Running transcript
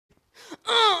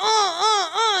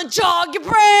Jog your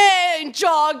brain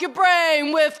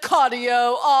with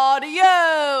cardio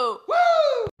audio.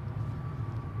 Woo!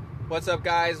 What's up,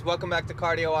 guys? Welcome back to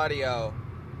Cardio Audio.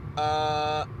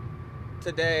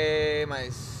 Today my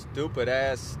stupid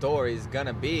ass story is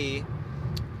gonna be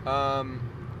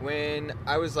when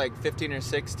I was like 15 or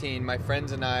 16, my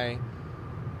friends and I,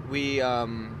 we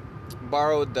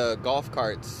borrowed the golf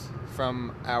carts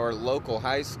from our local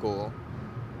high school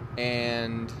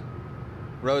and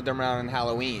rode them around on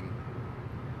Halloween.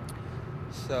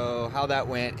 So how that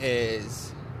went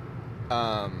is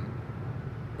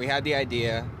we had the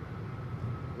idea,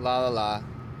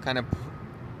 kind of,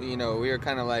 we were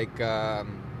kind of like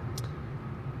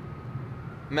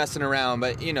messing around,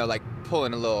 but like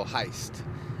pulling a little heist,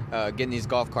 getting these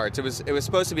golf carts. It was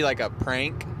supposed to be like a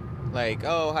prank, like,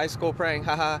 oh, high school prank,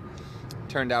 haha.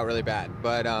 Turned out really bad.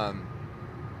 But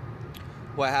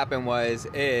what happened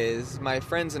is my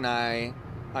friends and I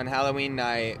on Halloween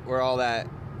night, we're all at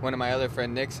one of my other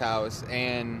friend Nick's house,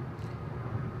 and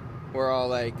we're all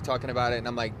like talking about it, and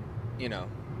I'm like,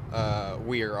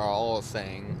 we are all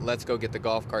saying, let's go get the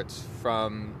golf carts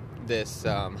from this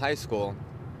high school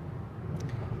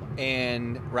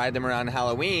and ride them around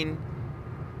Halloween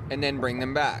and then bring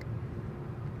them back.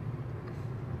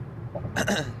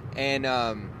 And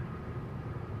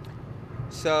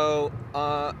so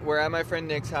we're at my friend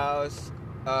Nick's house.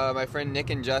 My friend Nick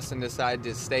and Justin decide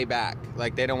to stay back,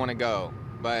 like they don't want to go,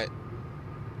 but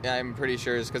I'm pretty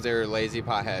sure it's because they were lazy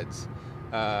potheads.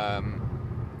 I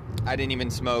didn't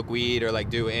even smoke weed or like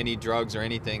do any drugs or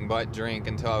anything but drink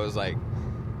until I was like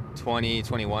 20,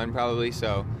 21 probably.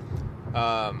 So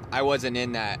I wasn't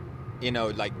in that,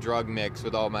 like drug mix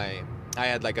with all I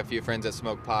had like a few friends that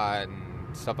smoked pot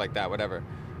and stuff like that, whatever.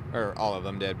 Or all of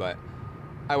them did, but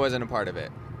I wasn't a part of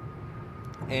it.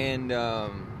 And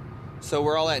so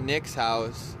we're all at Nick's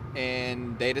house,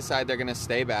 and they decide they're going to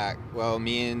stay back. Well,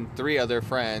 me and 3 other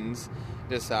friends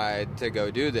decide to go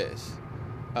do this.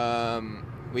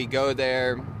 We go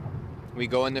there, we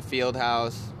go in the field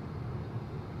house,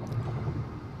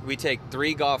 we take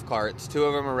 3 golf carts, 2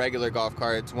 of them are regular golf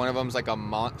carts, one of them's like a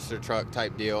monster truck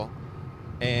type deal,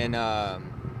 and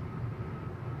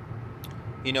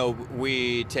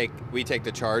we take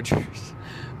the chargers.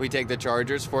 We take the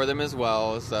chargers for them as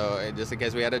well, so just in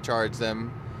case we had to charge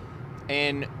them.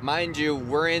 And mind you,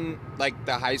 we're in like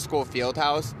the high school field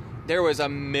house. There was a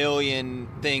million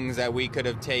things that we could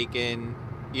have taken,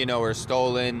 or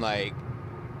stolen, like,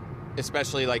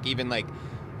 especially like even like,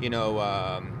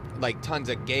 like tons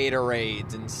of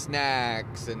Gatorades and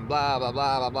snacks and blah, blah,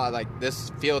 blah, blah, blah. Like this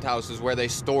field house is where they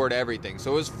stored everything.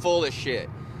 So it was full of shit.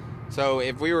 So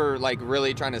if we were like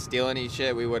really trying to steal any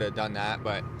shit, we would have done that.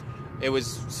 But it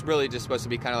was really just supposed to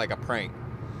be kind of like a prank.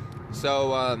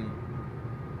 So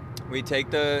we take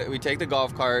the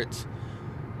golf carts.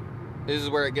 This is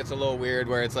where it gets a little weird,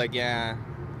 where it's like, yeah,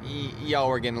 y'all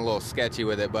were getting a little sketchy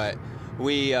with it, but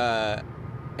we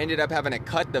ended up having to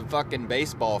cut the fucking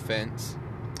baseball fence.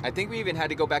 I think we even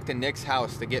had to go back to Nick's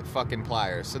house to get fucking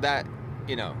pliers. So that,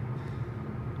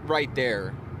 right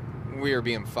there, we were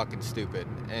being fucking stupid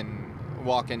and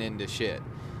walking into shit.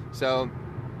 So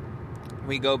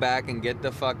we go back and get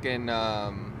the fucking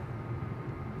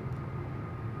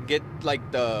get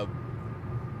like the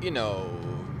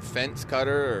fence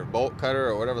cutter or bolt cutter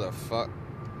or whatever the fuck.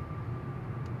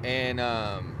 And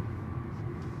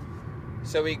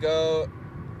so we get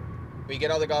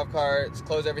all the golf carts,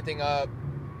 close everything up.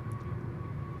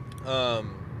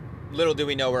 Little do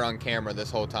we know we're on camera this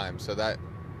whole time, so that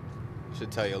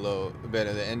should tell you a little bit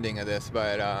of the ending of this.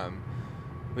 But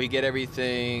we get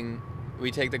everything, we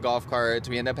take the golf carts,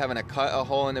 we end up having to cut a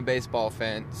hole in the baseball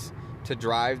fence to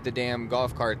drive the damn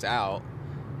golf carts out.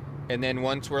 And then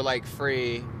once we're like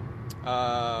free,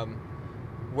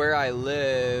 where I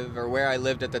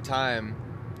lived at the time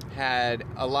had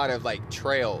a lot of like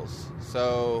trails.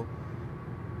 So,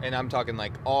 and I'm talking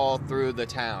like all through the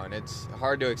town. It's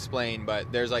hard to explain,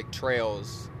 but there's like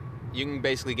trails. You can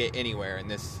basically get anywhere in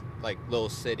this like little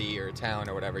city or town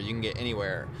or whatever. You can get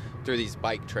anywhere through these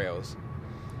bike trails.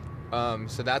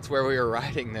 So that's where we were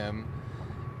riding them.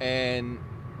 And,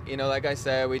 like I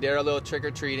said, we did our little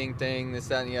trick-or-treating thing, this,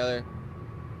 that, and the other.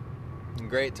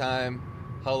 Great time,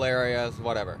 hilarious,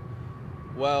 whatever.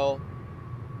 Well,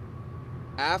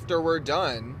 after we're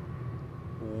done,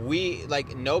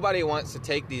 nobody wants to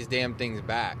take these damn things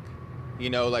back.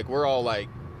 Like, we're all like,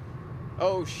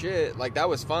 oh shit, like that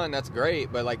was fun, that's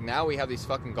great, but like now we have these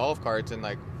fucking golf carts and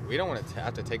like we don't want to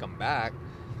have to take them back.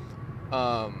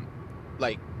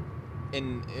 Like,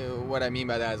 what I mean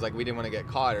by that is like we didn't want to get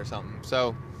caught or something.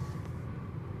 So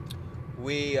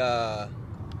we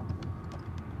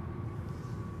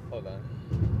hold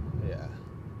on. Yeah.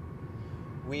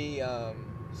 We,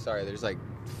 sorry, there's like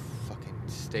fucking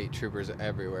state troopers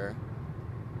everywhere.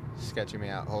 Sketching me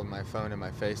out, holding my phone in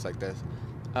my face like this.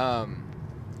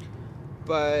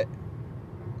 But,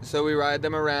 so we ride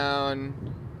them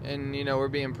around, and, you know, we're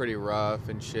being pretty rough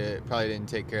and shit. Probably didn't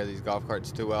take care of these golf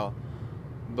carts too well.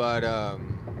 But,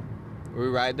 we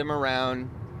ride them around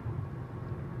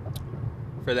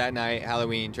for that night,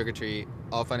 Halloween, trick-or-treat,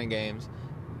 all fun and games.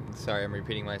 Sorry, I'm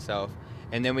repeating myself.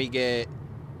 And then we get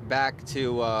back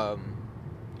to,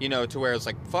 you know, to where it's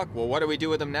like, fuck, well, what do we do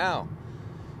with them now?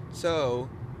 So,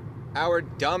 our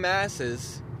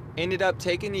dumbasses ended up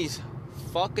taking these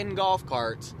fucking golf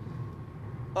carts,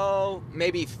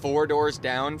 maybe 4 doors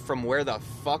down from where the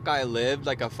fuck I lived,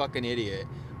 like a fucking idiot.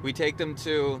 We take them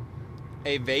to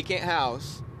a vacant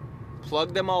house,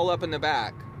 plug them all up in the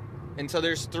back, and so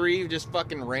there's 3 just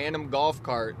fucking random golf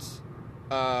carts,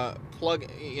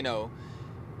 plugged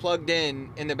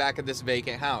in the back of this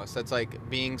vacant house that's like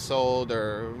being sold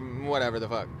or whatever the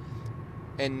fuck.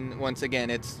 And once again,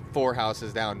 it's 4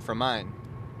 houses down from mine.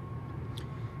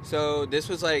 So this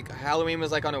was like, Halloween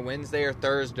was like on a Wednesday or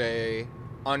Thursday.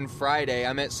 On Friday,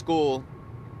 I'm at school,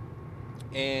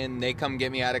 and they come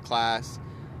get me out of class.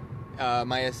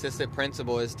 My assistant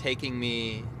principal is taking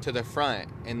me to the front,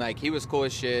 and like, he was cool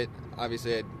as shit.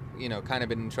 Obviously, I'd, you know, kind of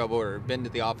been in trouble or been to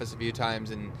the office a few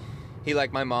times, and he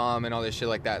liked my mom and all this shit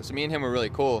like that. So me and him were really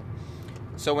cool.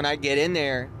 So when I get in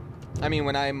there, I mean,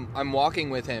 when I'm walking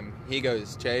with him, he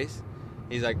goes, Chase,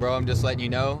 he's like, bro, I'm just letting you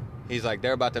know. He's like,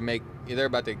 they're about to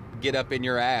get up in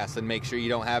your ass and make sure you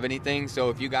don't have anything. So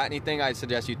if you got anything, I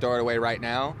suggest you throw it away right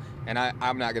now. And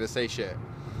I'm not going to say shit.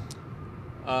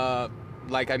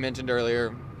 Like I mentioned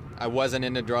earlier, I wasn't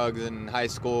into drugs in high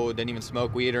school, didn't even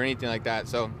smoke weed or anything like that.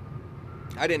 So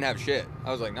I didn't have shit.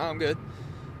 I was like, no, I'm good.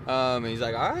 And he's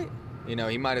like, all right. You know,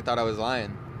 he might have thought I was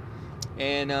lying.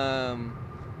 And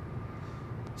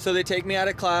so they take me out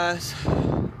of class.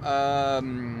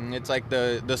 It's like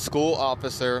the school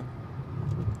officer,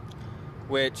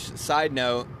 which, side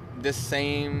note, this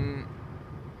same,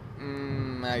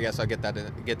 I guess I'll get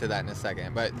to that in a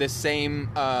second, but this same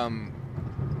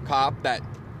cop that,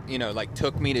 you know, like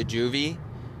took me to juvie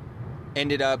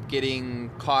ended up getting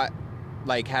caught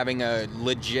like having a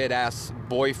legit ass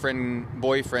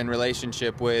boyfriend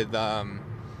relationship with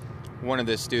one of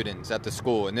the students at the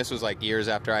school. And this was like years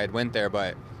after I had went there,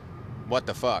 but what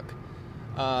the fuck.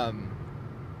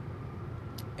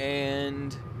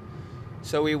 And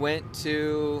so we went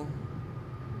to,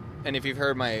 and if you've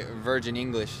heard my Virgin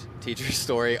English teacher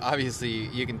story, obviously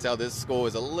you can tell this school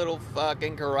is a little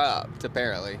fucking corrupt,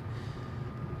 apparently.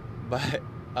 But,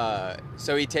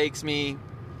 so he takes me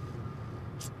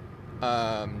to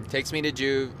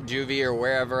juvie or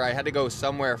wherever. I had to go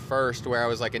somewhere first where I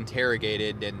was like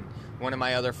interrogated, and one of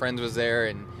my other friends was there,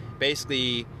 and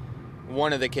basically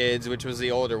one of the kids, which was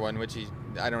the older one, which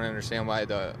I don't understand why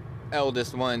the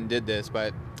eldest one did this,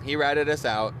 but he ratted us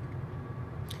out.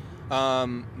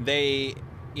 They,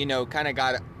 you know, kind of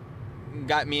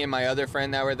got me and my other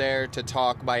friend that were there to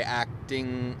talk by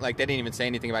acting like they didn't even say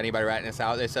anything about anybody ratting us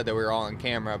out. They said that we were all on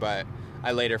camera, but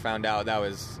I later found out that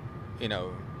was, you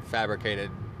know, fabricated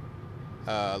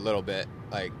a little bit.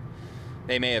 Like,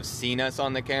 they may have seen us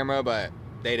on the camera, but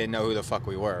they didn't know who the fuck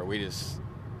we were. We just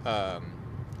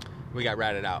we got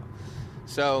ratted out.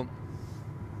 So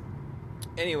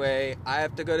anyway, I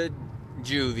have to go to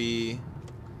juvie.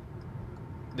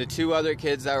 The 2 other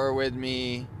kids that were with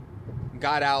me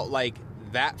got out like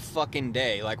that fucking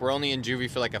day. Like, we're only in juvie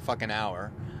for like a fucking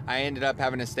hour. I ended up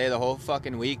having to stay the whole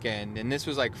fucking weekend, and this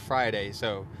was like Friday,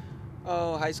 so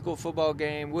high school football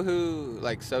game, woohoo,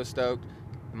 like so stoked.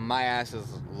 My ass is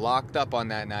locked up on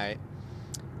that night,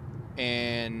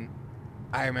 and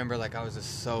I remember like I was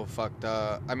just so fucked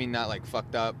up. I mean, not like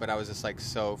fucked up, but I was just like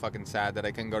so fucking sad that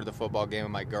I couldn't go to the football game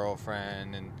with my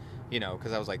girlfriend, and you know,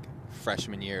 because I was like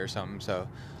freshman year or something, so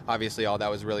obviously all that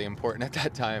was really important at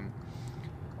that time.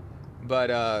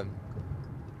 But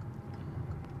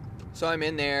so I'm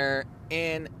in there,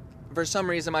 and for some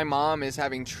reason my mom is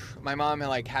having my mom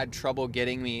like had trouble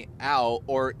getting me out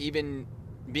or even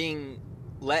being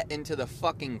let into the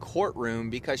fucking courtroom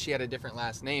because she had a different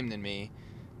last name than me,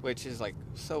 which is like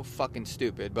so fucking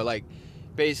stupid. But like,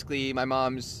 basically my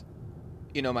mom was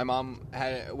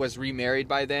remarried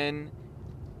by then,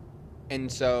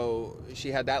 and so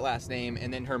she had that last name,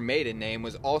 and then her maiden name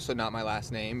was also not my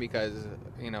last name because,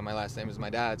 you know, my last name is my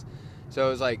dad's. So it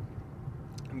was like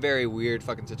a very weird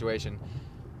fucking situation.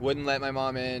 Wouldn't let my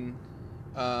mom in.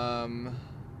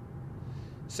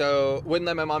 So wouldn't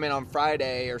let my mom in on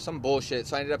Friday or some bullshit.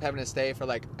 So I ended up having to stay for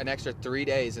like an extra 3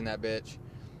 days in that bitch.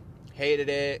 Hated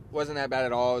it. Wasn't that bad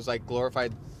at all. It was like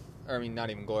glorified or I mean, not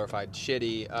even glorified,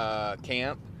 shitty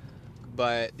camp.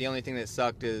 But the only thing that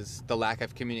sucked is the lack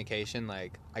of communication.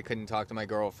 Like, I couldn't talk to my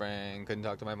girlfriend, couldn't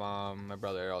talk to my mom, my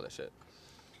brother, all that shit.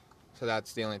 So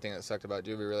that's the only thing that sucked about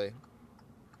juvie, really.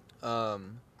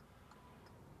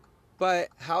 But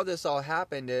how this all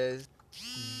happened is,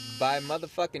 by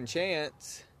motherfucking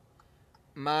chance,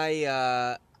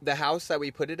 my, the house that we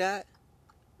put it at,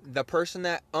 the person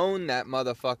that owned that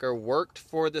motherfucker worked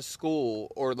for the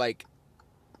school, or, like,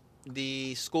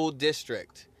 the school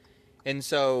district. And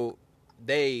so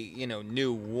they, you know,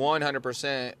 knew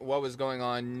 100% what was going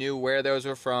on, knew where those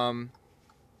were from,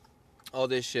 all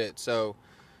this shit. So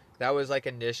that was, like,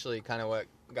 initially kind of what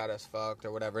got us fucked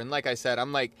or whatever. And like I said,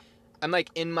 I'm like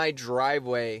in my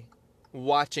driveway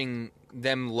watching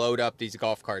them load up these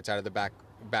golf carts out of the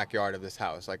backyard of this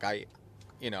house. Like, I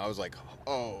was like,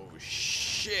 oh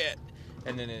shit.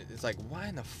 And then it's like, why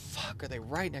in the fuck are they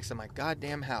right next to my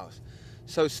goddamn house?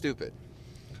 So stupid.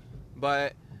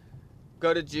 But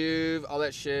go to Juve, all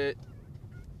that shit.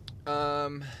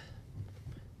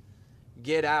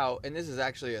 Get out, and this is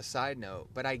actually a side note,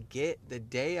 but the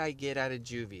day I get out of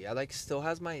juvie, I like still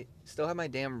have my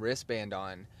damn wristband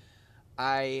on.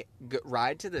 I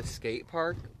ride to the skate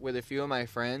park with a few of my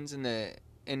friends, and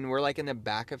we're like in the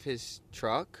back of his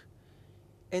truck,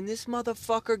 and this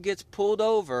motherfucker gets pulled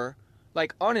over,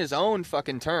 like on his own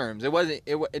fucking terms. It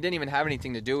didn't even have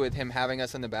anything to do with him having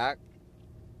us in the back.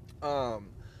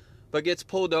 But gets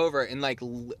pulled over, and like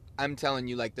I'm telling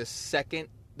you, like the second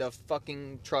the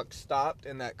fucking truck stopped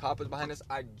and that cop was behind us,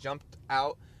 I jumped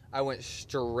out. I went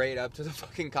straight up to the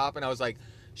fucking cop, and I was like,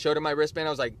 showed him my wristband.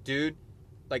 I was like, dude,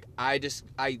 like I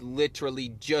literally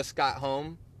just got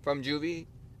home from juvie.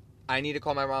 I need to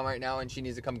call my mom right now, and she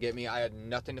needs to come get me. I had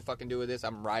nothing to fucking do with this.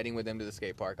 I'm riding with them to the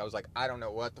skate park. I was like, I don't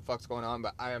know what the fuck's going on,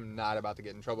 but I am not about to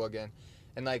get in trouble again.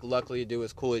 And like, luckily, the dude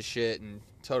was cool as shit and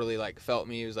totally like felt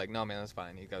me. He was like, no man, that's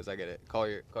fine. He goes, I get it. Call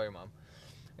your mom.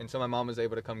 And so my mom was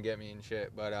able to come get me and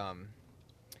shit. But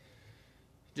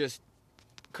just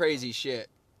crazy shit.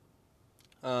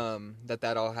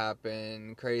 That all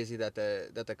happened. Crazy that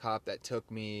the cop that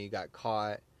took me got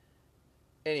caught.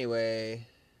 Anyway,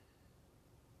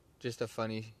 just a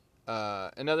funny,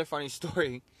 another funny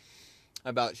story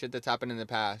about shit that's happened in the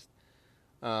past.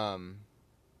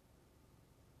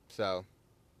 So,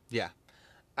 yeah.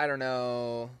 I don't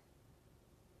know.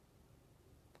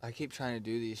 I keep trying to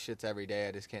do these shits every day.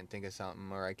 I just can't think of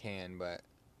something, or I can, but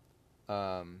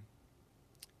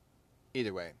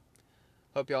either way.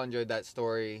 Hope y'all enjoyed that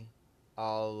story.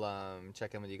 I'll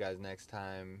check in with you guys next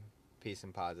time. Peace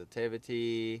and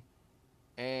positivity.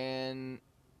 And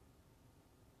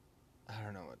I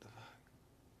don't know what the fuck.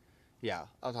 Yeah,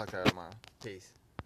 I'll talk to her tomorrow. Peace.